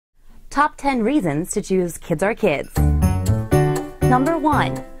Top 10 reasons to choose Kids Are Kids. Number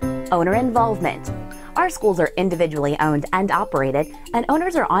 1. Owner involvement. Our schools are individually owned and operated, and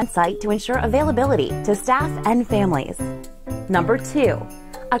owners are on site to ensure availability to staff and families. Number 2.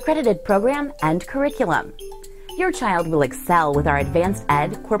 Accredited program and curriculum. Your child will excel with our Advanced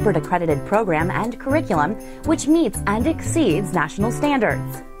Ed corporate accredited program and curriculum, which meets and exceeds national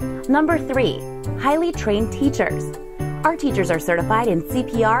standards. Number 3. Highly trained teachers. Our teachers are certified in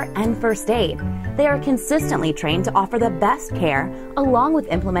CPR and first aid. They are consistently trained to offer the best care, along with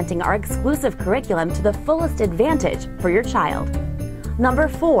implementing our exclusive curriculum to the fullest advantage for your child. Number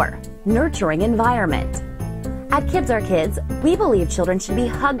 4. Nurturing environment. At Kids Are Kids, we believe children should be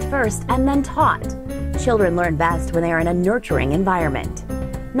hugged first and then taught. Children learn best when they are in a nurturing environment.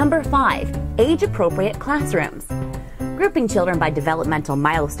 Number 5. Age-appropriate classrooms. Grouping children by developmental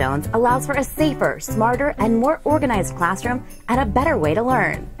milestones allows for a safer, smarter, and more organized classroom and a better way to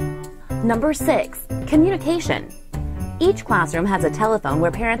learn. Number 6. Communication. Each classroom has a telephone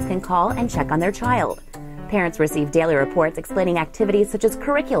where parents can call and check on their child. Parents receive daily reports explaining activities such as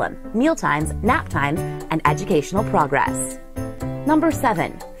curriculum, meal times, nap times, and educational progress. Number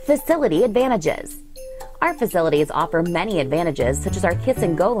 7. Facility advantages. Our facilities offer many advantages such as our Kiss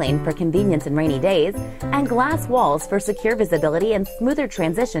and Go lane for convenience in rainy days and glass walls for secure visibility and smoother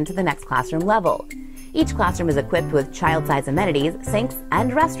transition to the next classroom level. Each classroom is equipped with child-size amenities, sinks,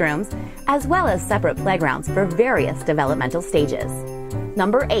 and restrooms, as well as separate playgrounds for various developmental stages.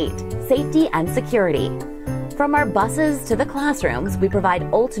 Number 8. Safety and security. From our buses to the classrooms, we provide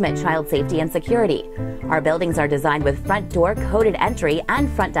ultimate child safety and security. Our buildings are designed with front door coded entry and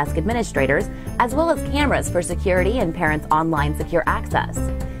front desk administrators, as well as cameras for security and parents' online secure access.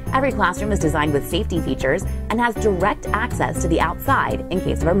 Every classroom is designed with safety features and has direct access to the outside in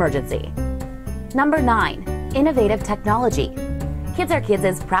case of emergency. Number 9. Innovative technology. Kids Are Kids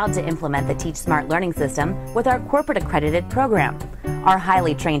is proud to implement the Teach Smart learning system with our corporate accredited program. Our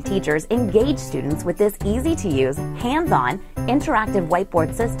highly trained teachers engage students with this easy-to-use, hands-on, interactive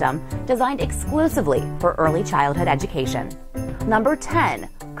whiteboard system designed exclusively for early childhood education. Number 10.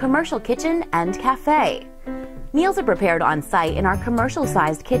 Commercial kitchen and cafe. Meals are prepared on site in our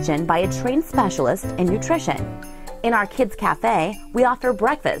commercial-sized kitchen by a trained specialist in nutrition. In our Kids Cafe, we offer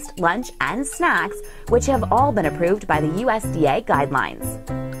breakfast, lunch, and snacks, which have all been approved by the USDA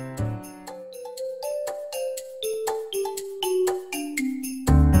guidelines.